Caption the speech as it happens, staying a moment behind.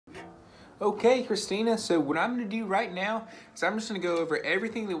Okay, Christina, so what I'm going to do right now is I'm just going to go over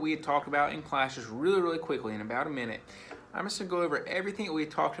everything that we had talked about in class just really quickly in about a minute. I'm just going to go over everything that we had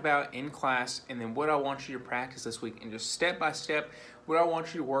talked about in class and then what I want you to practice this week and just step by step what I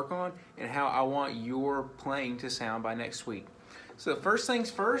want you to work on and how I want your playing to sound by next week. So first things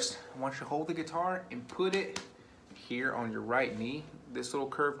first, I want you to hold the guitar and put it here on your right knee. This little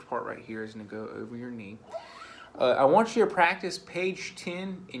curved part right here is going to go over your knee. I want you to practice page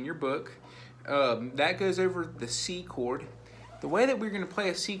 10 in your book. That goes over the C chord. The way that we're going to play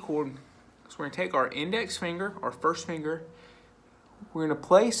a C chord is we're going to take our index finger, our first finger, we're going to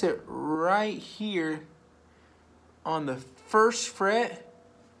place it right here on the first fret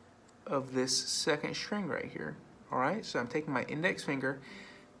of this second string right here. All right, so I'm taking my index finger.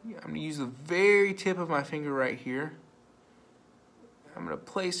 I'm going to use the very tip of my finger right here. I'm going to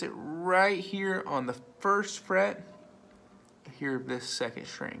place it right here on the first fret here of this second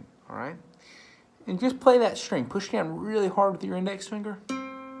string. All right, and just play that string. Push down really hard with your index finger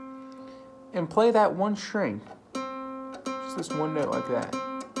and play that one string. Just this one note like that.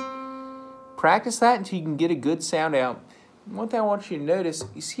 Practice that until you can get a good sound out. One thing I want you to notice,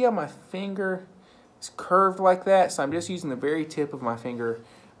 you see how my finger is curved like that? So I'm just using the very tip of my finger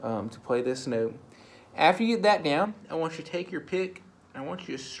to play this note. After you get that down, I want you to take your pick. I want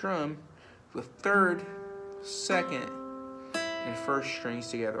you to strum the third, second, and first strings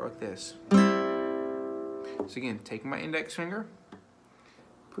together like this. So again, taking my index finger,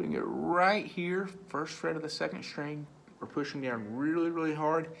 putting it right here, first fret of the second string. We're pushing down really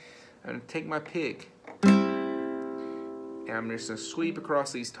hard. I'm going to take my pick, and I'm just going to sweep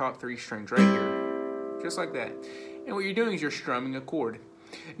across these top three strings right here, just like that. And what you're doing is you're strumming a chord.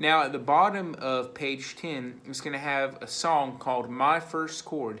 Now at the bottom of page 10, it's going to have a song called My First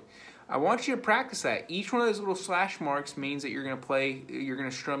Chord. I want you to practice that. Each one of those little slash marks means that you're going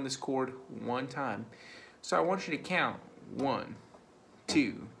to strum this chord one time. So I want you to count 1,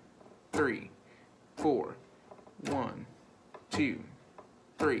 2, 3, 4, 1, 2,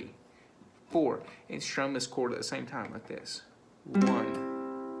 3, 4, and strum this chord at the same time like this. 1,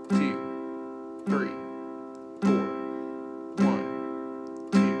 2, 3, 4. 1,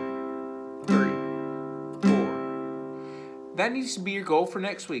 2, 3, 4. That needs to be your goal for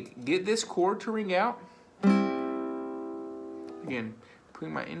next week. Get this chord to ring out. Again,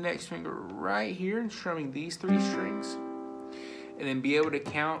 putting my index finger right here and strumming these three strings, and then be able to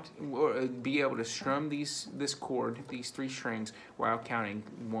count or be able to strum this chord, these three strings, while counting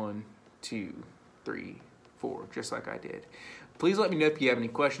 1, 2, 3, 4, just like I did. Please let me know if you have any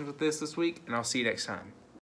questions with this week, and I'll see you next time.